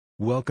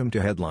Welcome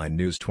to Headline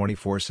News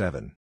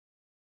 24/7.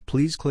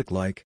 Please click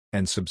like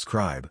and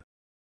subscribe.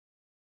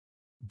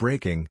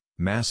 Breaking: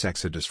 mass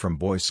exodus from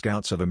Boy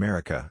Scouts of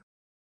America.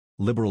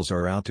 Liberals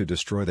are out to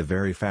destroy the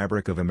very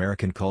fabric of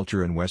American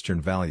culture and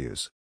Western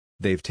values.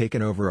 They've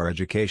taken over our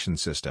education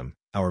system,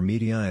 our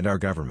media and our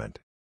government.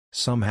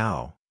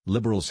 Somehow,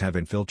 liberals have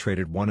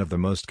infiltrated one of the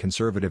most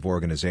conservative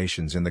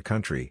organizations in the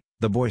country,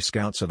 the Boy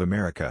Scouts of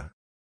America.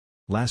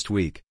 Last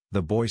week,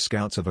 the Boy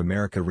Scouts of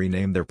America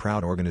renamed their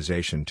proud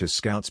organization to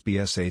Scouts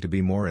BSA to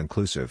be more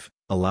inclusive,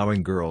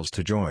 allowing girls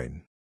to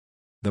join.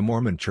 The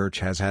Mormon Church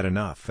has had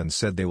enough and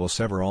said they will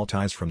sever all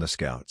ties from the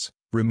Scouts,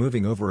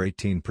 removing over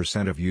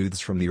 18% of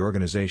youths from the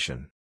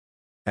organization.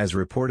 As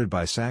reported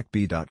by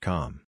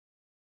SACB.com.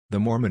 The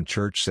Mormon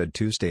Church said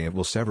Tuesday it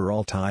will sever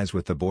all ties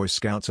with the Boy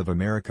Scouts of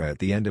America at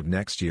the end of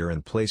next year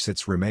and place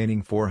its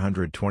remaining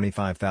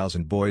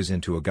 425,000 boys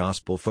into a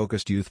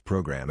gospel-focused youth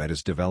program it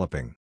is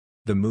developing.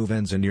 The move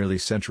ends a nearly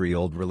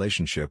century-old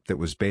relationship that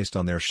was based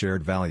on their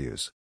shared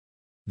values.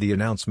 The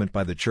announcement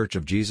by the Church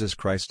of Jesus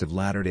Christ of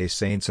Latter-day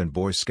Saints and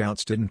Boy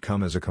Scouts didn't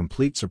come as a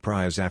complete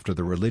surprise after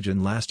the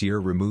religion last year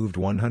removed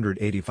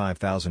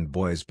 185,000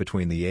 boys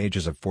between the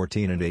ages of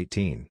 14 and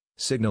 18,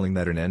 signaling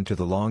that an end to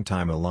the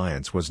long-time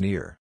alliance was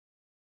near.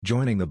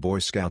 Joining the Boy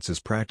Scouts is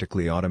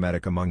practically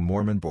automatic among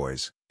Mormon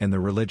boys, and the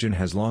religion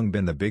has long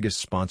been the biggest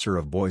sponsor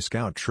of Boy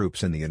Scout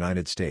troops in the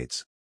United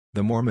States.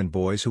 The Mormon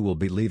boys who will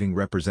be leaving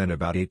represent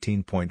about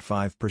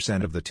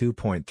 18.5% of the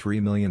 2.3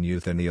 million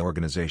youth in the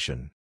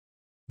organization.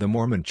 The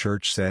Mormon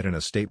Church said in a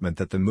statement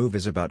that the move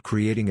is about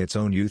creating its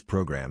own youth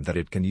program that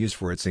it can use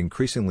for its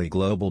increasingly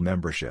global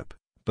membership,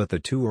 but the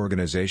two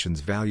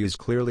organizations' values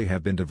clearly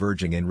have been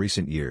diverging in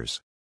recent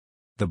years.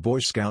 The Boy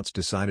Scouts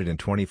decided in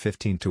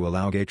 2015 to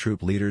allow gay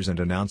troop leaders and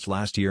announced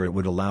last year it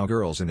would allow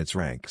girls in its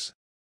ranks.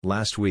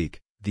 Last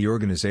week, the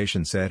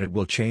organization said it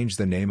will change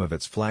the name of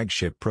its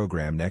flagship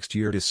program next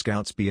year to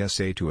Scouts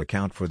BSA to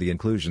account for the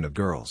inclusion of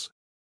girls.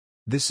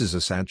 This is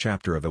a sad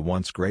chapter of a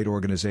once great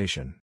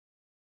organization.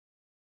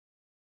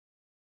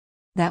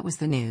 That was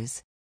the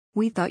news.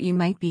 We thought you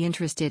might be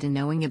interested in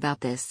knowing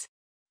about this.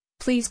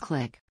 Please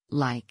click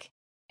like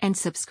and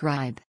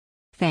subscribe.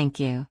 Thank you.